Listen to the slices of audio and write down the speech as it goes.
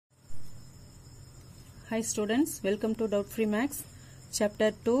Hi students, welcome to Doubt Free Max. Chapter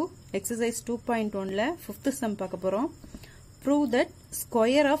 2, exercise 2.1 ல 5th sum பார்க்க போறோம். Prove that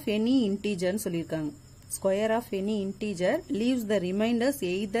square of any integer ன்னு சொல்லிருக்காங்க. Square of any integer leaves the remainders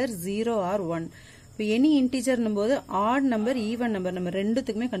either 0 or 1. இப்போ any integer நும்போது odd number, even number நம்ம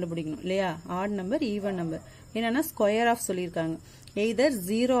ரெண்டுத்துக்குமே கண்டுபிடிக்கணும் இல்லையா? odd number, even number. என்னன்னா square of சொல்லிருக்காங்க. either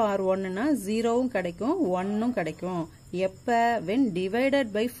 0 or 1 னா 0வும் கிடைக்கும் 1ம் கிடைக்கும். எப்ப when divided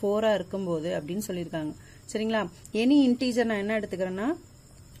by 4 இருக்கும்போது அப்படின்னு சொல்லிருக்காங்க. சரிங்களா? any integer நான் என்ன எடுத்துக்கிறேன்னா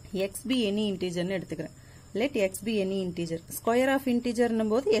x be any integer ன்னு எடுத்துக்கிறேன். let x be any integer. square of integer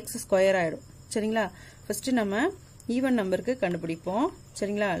ன்னும்போது x square ஆயிடும். சரிங்களா? first நம்ம even numberக்கு கண்டுபிடிப்போம்.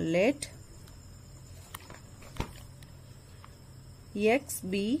 சரிங்களா? let x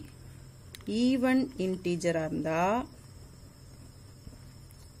be even integer இருந்தா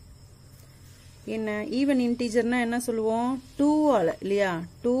என்ன even integer னா என்ன சொல்லுவோம் 2 ஆல இல்லையா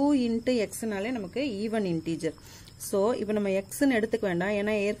 2 into x னாலே நமக்கு even integer சோ இப்போ நம்ம x ன்னு எடுத்துக்க வேண்டாம்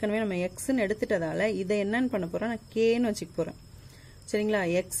ஏனா ஏற்கனவே நம்ம x ன்னு எடுத்துட்டதால இதை என்னன்னு பண்ண போறோம் நான் k ன்னு வச்சுக்க போறேன் சரிங்களா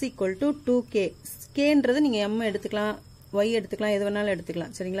x = 2k k ன்றது நீங்க m எடுத்துக்கலாம் y எடுத்துக்கலாம் எது வேணாலும்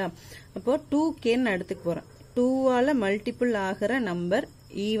எடுத்துக்கலாம் சரிங்களா அப்போ 2k ன்னு எடுத்துக்க போறேன் 2 ஆல multiple ஆகற number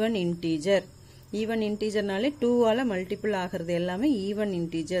even integer even integer நாலே 2 ஆல மல்டிபிள் ஆகிறது எல்லாமே even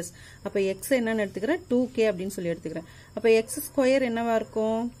integers அப்ப x என்னன்னு எடுத்துக்கிறேன் 2k அப்படினு சொல்லி எடுத்துக்கிறேன் அப்ப x ஸ்கொயர் என்னவா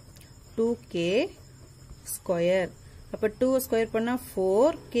இருக்கும் 2k ஸ்கொயர் அப்ப 2 ஸ்கொயர் பண்ணா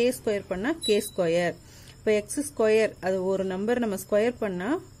 4 k ஸ்கொயர் பண்ணா k ஸ்கொயர் அப்ப x ஸ்கொயர் அது ஒரு நம்பர் நம்ம ஸ்கொயர் பண்ணா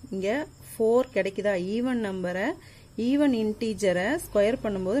இங்க 4 கிடைக்குதா ஈவன் நம்பரை ஈவன் இன்டிஜரை ஸ்கொயர்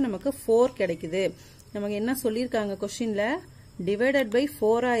பண்ணும்போது நமக்கு 4 கிடைக்குது நமக்கு என்ன சொல்லிருக்காங்க क्वेश्चनல டிவைடட் பை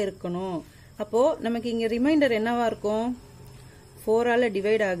 4 ஆ இருக்கணும் அப்போ நமக்கு இங்க ரிமைண்டர் என்னவா இருக்கும் 4 ஆல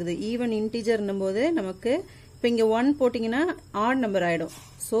டிவைட் ஆகுது ஈவன் இன்டிஜர் ன்னும்போது நமக்கு இப்போ இங்க 1 போடிங்கனா ஆட் நம்பர் ஆயிடும்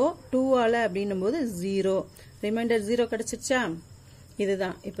சோ 2 ஆல அப்படினும்போது 0 ரிமைண்டர் 0 கிடைச்சிருச்சா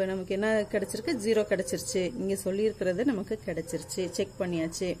இதுதான் இப்போ நமக்கு என்ன கிடைச்சிருக்கு 0 கிடைச்சிருச்சு இங்க சொல்லி இருக்கிறது நமக்கு கிடைச்சிருச்சு செக்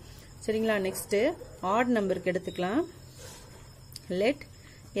பண்ணியாச்சு சரிங்களா நெக்ஸ்ட் ஆட் நம்பருக்கு எடுத்துக்கலாம் let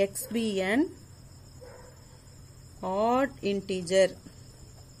x be an odd integer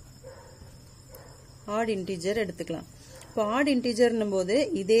odd integer எடுத்துக்கலாம் இப்போ odd integer ன்னும்போது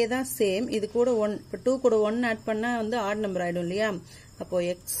இதேதான் சேம் இது கூட 1 இப்போ 2 கூட 1 ஆட் பண்ணா வந்து odd நம்பர் ஆயிடும் இல்லையா அப்போ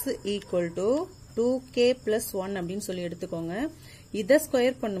x = 2k + 1 அப்படினு சொல்லி எடுத்துக்கோங்க இத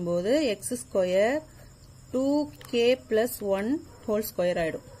ஸ்கொயர் பண்ணும்போது x square 2k + 1 whole square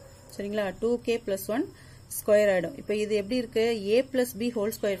ஆயிடும் சரிங்களா 2k + 1 ஸ்கொயர் ஆயிடும் இப்போ இது எப்படி இருக்கு a + b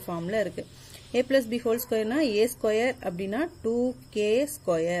ஹோல் ஸ்கொயர் ஃபார்ம்ல இருக்கு a + b whole ஸ்கொயர்னா a square அப்படினா 2k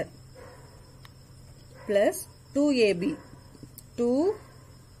square plus 2ab 2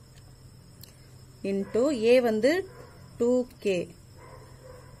 into a வந்து 2k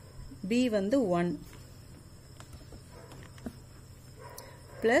b வந்து 1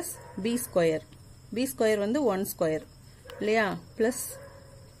 plus b square வந்து 1 square இல்லையா plus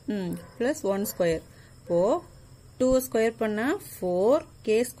 1 square இப்போ 2 ஸ்கொயர் பண்ணா 4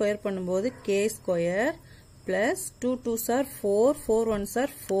 k ஸ்கொயர் பண்ணும்போது k square plus 2 2s are 4 4 1s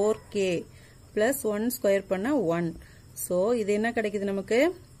are 4k plus 1 square பண்ணா 1 so இது என்ன கிடைக்குது நமக்கு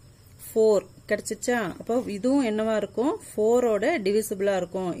 4 கிடைச்சிச்சா அப்போ இதுவும் என்னவா இருக்கும் 4 ஓட டிவிசிபிளா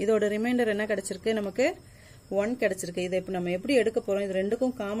இருக்கும் இதோட ரிமைண்டர் என்ன கிடைச்சிருக்கு நமக்கு 1 கிடைச்சிருக்கு இதை இப்போ நம்ம எப்படி எடுக்க போறோம் இது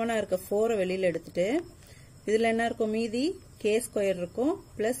ரெண்டுக்கும் காமனா இருக்க 4 வெளியில எடுத்துட்டு இதுல என்ன இருக்கும் மீதி k ஸ்கொயர் இருக்கும்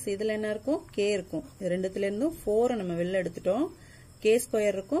பிளஸ் இதுல என்ன இருக்கும் k இருக்கும் இது ரெண்டுத்துல இருந்தும் 4 நம்ம வெளியில எடுத்துட்டோம் k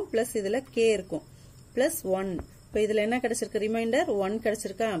ஸ்கொயர் இருக்கும் பிளஸ் இதுல k இருக்கும் பிளஸ் 1 இப்போ இதுல என்ன கிடைச்சிருக்கு ரிமைண்டர் 1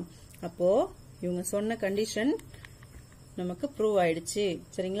 கிடைச்சிருக்கா அப்போ இவங்க சொன்ன கண்டிஷன் நமக்கு ப்ரூவ் ஆயிடுச்சு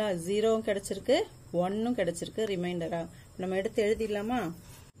சரிங்களா 0 கிடைச்சிருக்கு 1 கிடைச்சிருக்கு ரிமைண்டரா நம்ம எடுத்து எழுதிடலாமா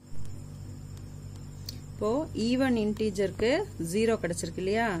இப்போ ஈவன் இன்டிஜருக்கு 0 கிடைச்சிருக்கு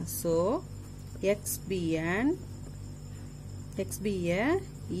இல்லையா so x be a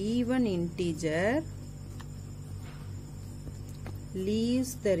even integer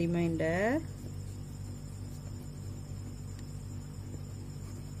leaves the remainder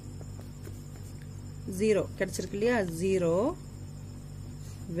 0 கிடைச்சிருக்கு இல்லையா 0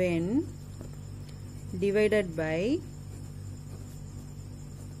 when divided by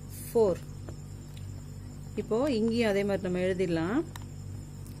 4 இப்போ இங்கேயும் அதே மாதிரி நம்ம எழுதிடலாம்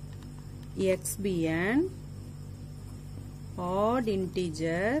x be an odd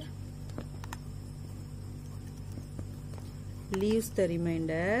integer leaves the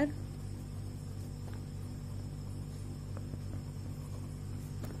remainder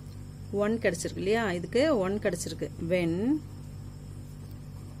 1 கிடைச்சிருக்கு இல்லையா இதுக்கு 1 கிடைச்சிருக்கு when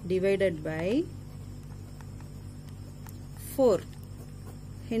divided by 4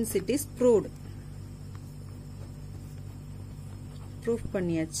 hence it is proved proof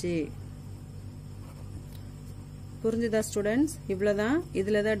பண்ணியாச்சு. புரிஞ்சுதா ஸ்டூடெண்ட்ஸ்? இவ்வளவுதான்.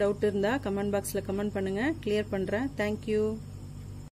 இதுல ஏதாவது டவுட் இருந்தா கமெண்ட் பாக்ஸ்ல கமெண்ட் பண்ணுங்க, கிளியர் பண்றேன். தேங்க்யூ.